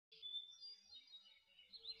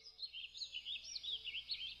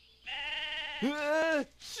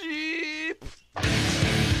Sheep!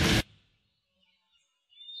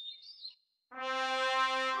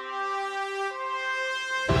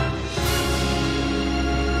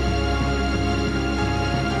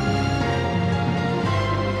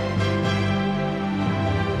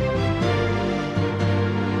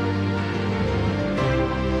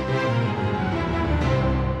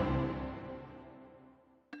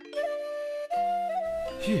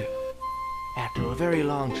 Phew. After a very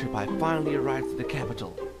long trip, I finally arrived at the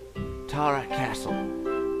capital, Tara Castle.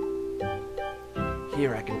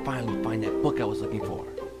 Here I can finally find that book I was looking for,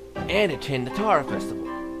 and attend the Tara Festival.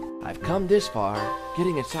 I've come this far,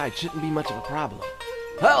 getting inside shouldn't be much of a problem.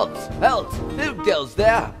 Halt! Halt! Who goes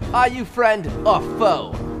there? Are you friend or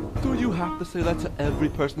foe? Do you have to say that to every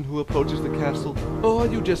person who approaches the castle, or are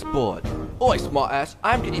you just bored? Oi, smartass,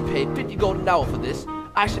 I'm getting paid 50 gold an hour for this.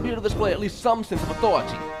 I should be able to display at least some sense of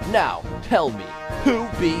authority. Now, tell me, who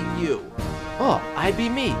be you? Oh, I be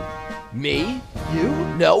me. Me? You?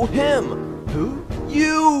 No, him. Who?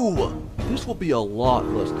 You! This will be a lot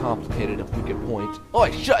less complicated if we can point.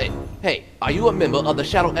 Oi, shut it! Hey, are you a member of the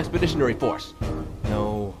Shadow Expeditionary Force?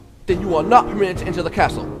 No. Then you are not permitted to enter the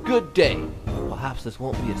castle. Good day. Perhaps this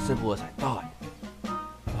won't be as simple as I thought.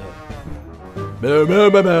 Moo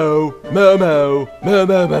moo moo moo moo moo moo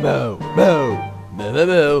moo moo moo moo. Moo moo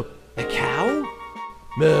moo. A cow?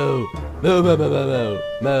 Moo. Moo moo moo moo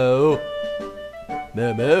moo.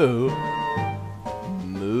 Moo moo.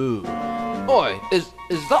 Moo. Oi, is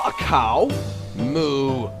that a cow?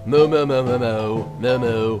 Moo. Moo moo moo moo moo. Moo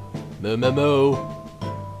moo. Moo moo moo.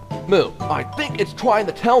 Moo. I think it's trying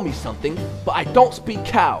to tell me something, but I don't speak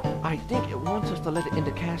cow. I think it wants us to let it in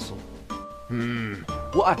the castle.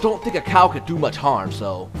 Well, I don't think a cow could do much harm,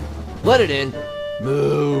 so let it in.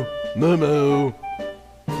 Moo. Moo moo.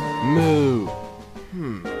 Moo.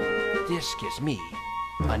 This gives me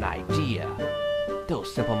an idea.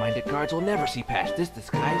 Those simple-minded guards will never see past this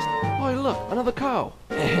disguise. Oh, look, another cow.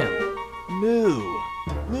 Ahem. Moo.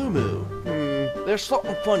 Moo moo. There's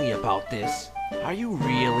something funny about this. Are you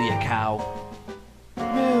really a cow?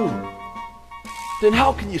 Moo. Then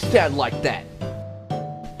how can you stand like that?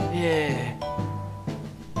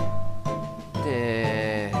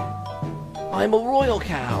 I'm a royal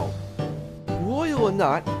cow. Royal or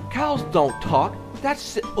not, cows don't talk.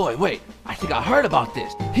 That's it. Oi, wait. I think I heard about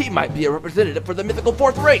this. He might be a representative for the mythical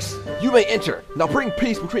fourth race. You may enter. Now bring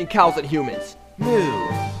peace between cows and humans. Moo.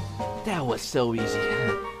 That was so easy.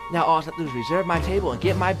 Now all I have to do is reserve my table and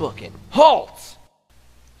get my book in. Halt!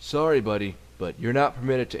 Sorry, buddy, but you're not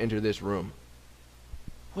permitted to enter this room.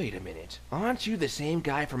 Wait a minute. Aren't you the same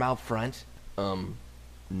guy from out front?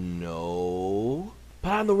 No.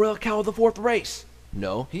 But I'm the royal cow of the fourth race.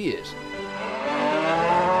 No, he is.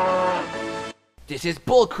 This is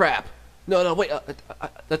bullcrap. No, wait.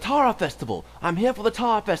 The Tara Festival. I'm here for the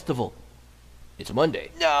Tara Festival. It's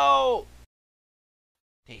Monday. No!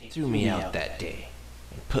 They threw me out that day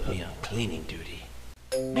and put me on cleaning duty.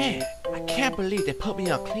 Man, I can't believe they put me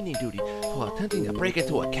on cleaning duty for attempting to break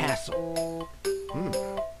into a castle.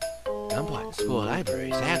 Gumbart School Library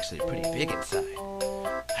is actually pretty big inside.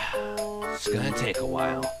 It's gonna take a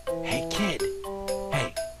while. Hey kid,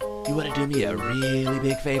 hey, you wanna do me a really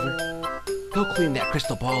big favor? Go clean that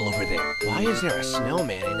crystal ball over there. Why is there a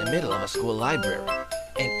snowman in the middle of a school library?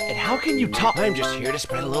 And how can you talk? I'm just here to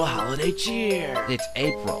spread a little holiday cheer. It's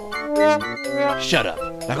April. Shut up.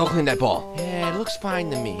 Now go clean that ball. Yeah, it looks fine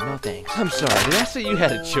to me. No thanks. I'm sorry. Did I say you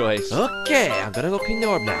had a choice? Okay, I'm gonna go clean the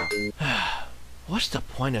orb now. What's the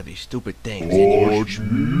point of these stupid things anyway?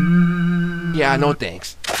 Yeah, no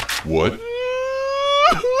thanks. What?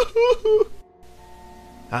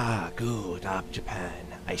 Ah, good, APHjapan.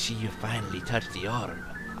 I see you finally touched the orb.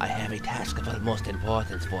 I have a task of utmost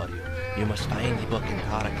importance for you. You must find the book in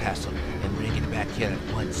Tara Castle and bring it back here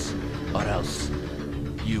at once, or else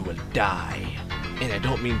you will die. And I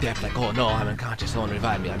don't mean death like, oh no, I'm unconscious, someone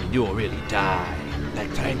revive me. I mean, you will really die.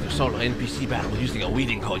 Like trying to solo NPC battle using a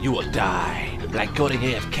weeding code, you will die. Like going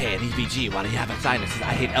AFK at EVG while you have a sign that says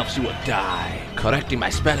I hate elves, you will die. Correcting my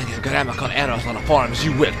spelling and grammatical errors on the forums,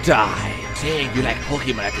 you will die. Saying you like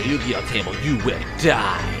Pokemon at the Yu-Gi-Oh table, you will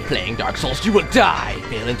die. Playing Dark Souls, you will die.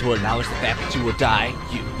 Failing to acknowledge the fact that you will die,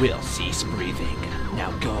 you will cease breathing.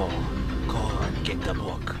 Now go and get the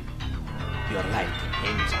book. Your life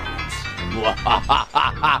depends on it.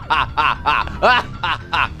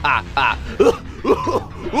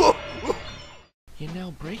 You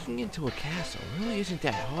know, breaking into a castle really isn't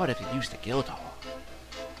that hard if you use the guild hall.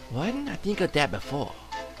 Why didn't I think of that before?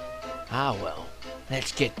 Ah well,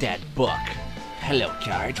 let's get that book. Hello,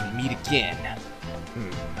 Cards, we meet again.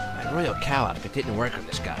 My royal cow outfit didn't work on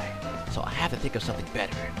this guy. so I have to think of something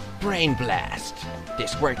better. Brain blast.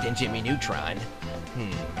 This worked in Jimmy Neutron.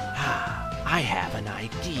 I have an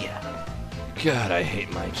idea. God, I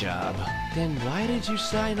hate my job. Then why did you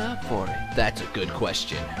sign up for it? That's a good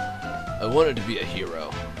question. I wanted to be a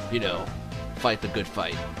hero. You know, fight the good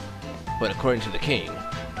fight. But according to the king,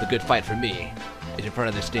 the good fight for me is in front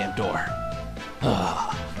of this damn door.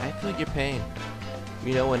 I feel your pain.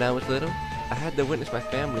 You know, when I was little, I had to witness my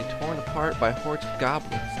family torn apart by hordes of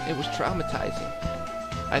goblins. It was traumatizing.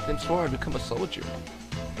 I then swore I'd become a soldier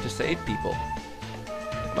to save people.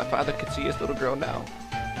 If my father could see his little girl now,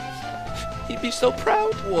 he'd be so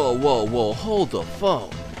proud. Whoa, hold the phone.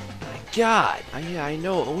 My God. I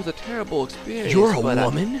know, it was a terrible experience. You're a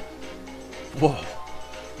woman? Whoa.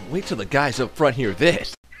 Wait till the guys up front hear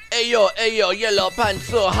this. Ayo, yellow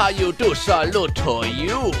panther, how you do? Salute to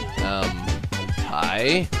you.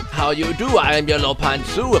 Hi. How you do? I am Yellow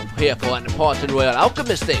Panther. I'm here for an important royal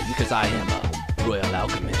alchemist thing because I am a royal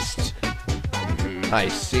alchemist. I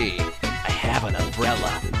see. I have an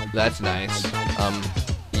umbrella. That's nice.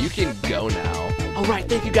 You can go now. Alright,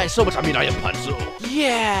 thank you guys so much. I mean, I am Panther.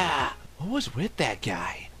 Yeah! What was with that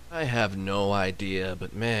guy? I have no idea,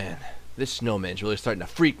 but man, this snowman's really starting to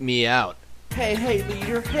freak me out. Hey,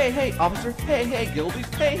 leader. Hey, officer. Hey, guildies.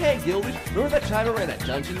 Hey, guildies. Remember that time we ran a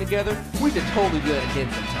dungeon together? We should totally do that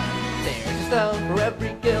again sometime. There's a stone for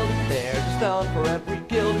every guild. There's a stone for every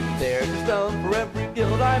guild. There's a stone for every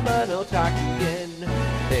guild. I'm an Otakian.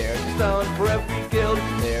 There's a stone for every guild.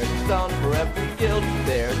 There's a stone for every guild.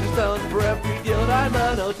 There's a stone for every guild. I'm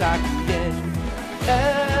an Otakian.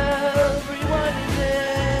 Everyone in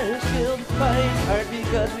this guild fights hard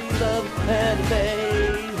because we love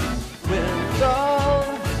anime. When all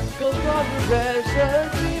goes progress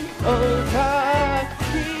and dream Otakia.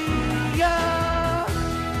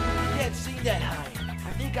 Can't sing that high.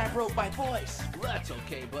 I think I broke my voice. Well, that's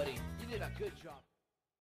okay, buddy. You did a good job.